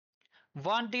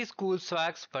Want these cool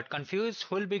swags but confused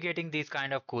who'll be getting these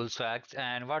kind of cool swags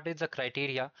and what is the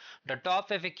criteria? The top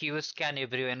FAQs, can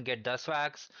everyone get the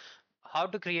swags? How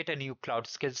to create a new cloud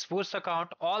skills boost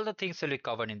account, all the things will be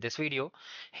covered in this video.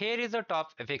 Here is the top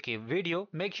FAQ video,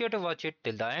 make sure to watch it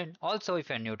till the end. Also, if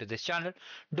you are new to this channel,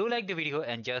 do like the video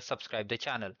and just subscribe the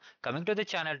channel. Coming to the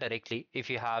channel directly, if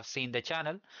you have seen the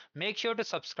channel, make sure to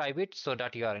subscribe it so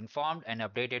that you are informed and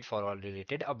updated for all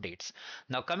related updates.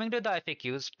 Now coming to the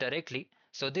FAQs directly,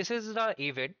 so this is the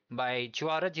event by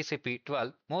JuaraGCP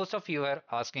 12. Most of you are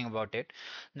asking about it.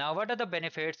 Now, what are the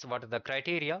benefits? What are the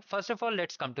criteria? First of all,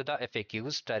 let's come to the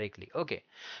FAQs directly. Okay,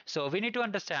 so we need to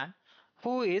understand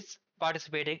who is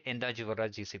participating in the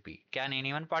JuaraGCP. Can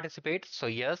anyone participate? So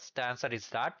yes, the answer is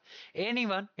that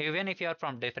anyone, even if you are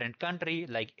from different country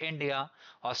like India,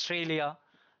 Australia,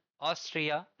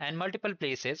 Austria, and multiple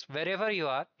places, wherever you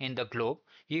are in the globe,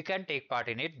 you can take part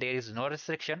in it. There is no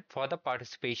restriction for the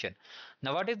participation.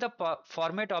 Now, what is the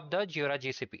format of the Jira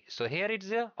GCP? So here it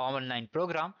is a online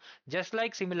program, just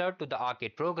like similar to the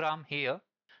arcade program here.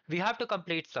 We have to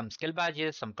complete some skill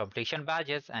badges, some completion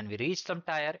badges, and we reach some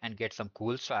tier and get some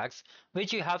cool swags,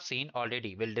 which you have seen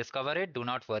already. We'll discover it, do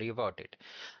not worry about it.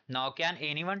 Now, can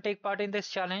anyone take part in this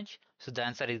challenge? So the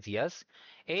answer is yes.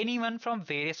 Anyone from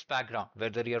various background,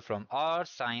 whether you're from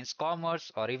arts, science,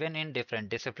 commerce, or even in different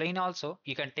discipline also,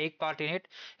 you can take part in it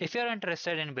if you're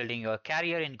interested in building your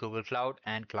career in Google Cloud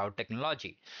and cloud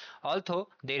technology. Although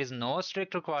there is no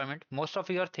strict requirement, most of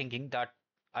you are thinking that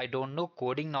I don't know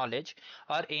coding knowledge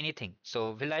or anything.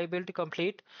 So will I be able to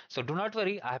complete? So do not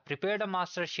worry. I have prepared a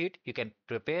master sheet. You can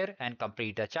prepare and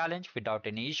complete the challenge without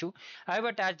any issue. I have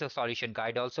attached the solution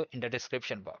guide also in the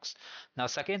description box. Now,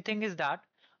 second thing is that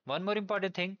one more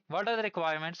important thing, what are the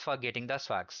requirements for getting the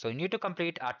swags? So you need to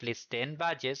complete at least 10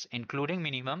 badges, including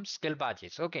minimum skill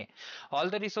badges. Okay, all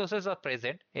the resources are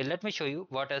present. Let me show you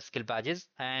what are skill badges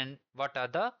and what are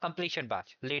the completion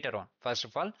badge later on. First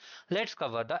of all, let's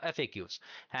cover the FAQs,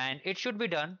 and it should be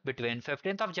done between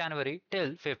 15th of January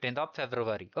till 15th of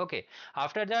February. Okay,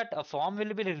 after that a form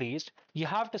will be released. You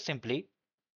have to simply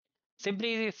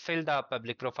fill the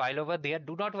public profile over there.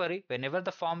 Do not worry, whenever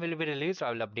the form will be released,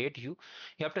 I will update you.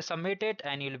 You have to submit it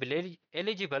and you'll be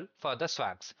eligible for the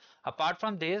swags. Apart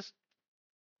from this,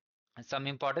 some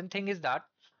important thing is that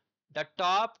the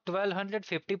top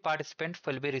 1250 participants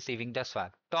will be receiving the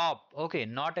swag. Top, okay,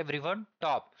 not everyone,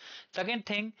 top. Second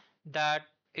thing, that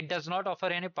it does not offer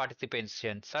any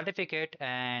participation certificate,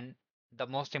 and the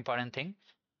most important thing,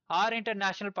 are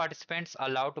international participants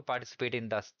allowed to participate in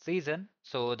the season?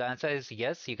 So the answer is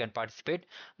yes, you can participate,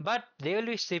 but they will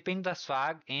be shipping the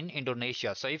swag in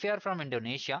Indonesia. So if you are from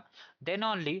Indonesia, then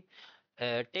only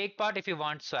take part if you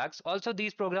want swags. Also,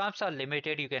 these programs are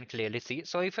limited, you can clearly see.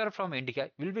 So if you're from India,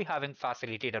 you'll be having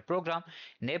Facilitator program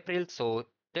in April. So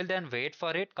till then, wait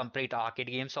for it, complete arcade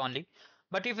games only.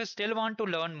 But if you still want to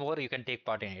learn more, you can take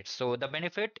part in it. So the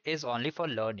benefit is only for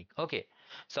learning. Okay.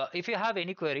 So if you have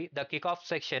any query, the kickoff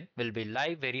section will be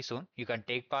live very soon. You can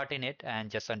take part in it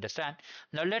and just understand.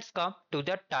 Now let's come to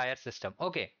the tier system.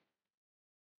 Okay.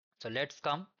 So let's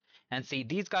come and see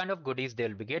these kind of goodies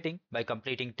they'll be getting by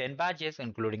completing 10 badges,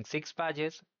 including 6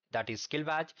 badges, that is skill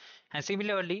badge. And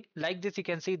similarly, like this, you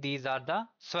can see these are the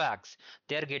swags.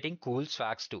 They're getting cool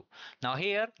swags too. Now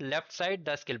here, left side,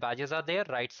 the skill badges are there,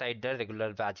 right side, the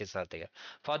regular badges are there.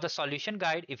 For the solution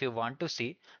guide, if you want to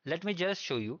see, let me just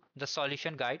show you the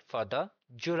solution guide for the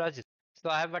Jura. So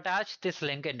I have attached this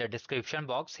link in the description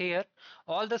box here.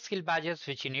 All the skill badges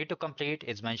which you need to complete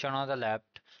is mentioned on the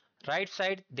left. Right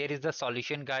side, there is the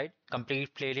solution guide,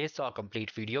 complete playlist or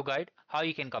complete video guide, how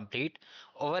you can complete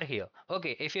over here.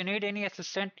 Okay, if you need any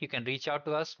assistant, you can reach out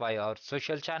to us via our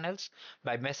social channels,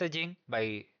 by messaging,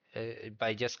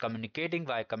 by just communicating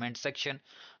via comment section,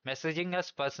 messaging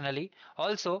us personally.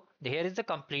 Also, here is the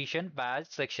completion badge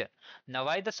section. Now,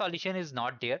 why the solution is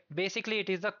not there? Basically, it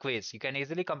is a quiz. You can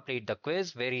easily complete the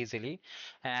quiz very easily,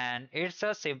 and it's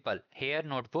a simple. Here,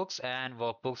 notebooks and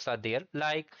workbooks are there.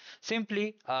 Like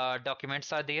simply,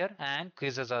 documents are there and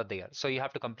quizzes are there. So you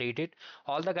have to complete it.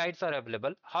 All the guides are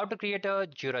available. How to create a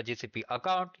Jira GCP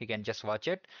account? You can just watch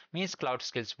it. Means Cloud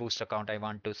Skills Boost account, I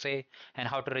want to say. And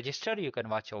how to register? You can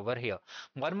watch over here.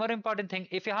 One more important thing,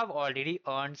 if you have already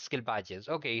earned skill badges,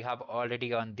 okay, you have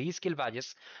already earned these skill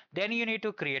badges, then you need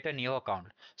to create a new account.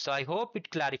 So I hope it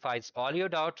clarifies all your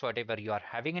doubts, whatever you are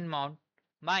having in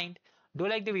mind. Do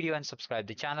like the video and subscribe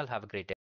the channel. Have a great day.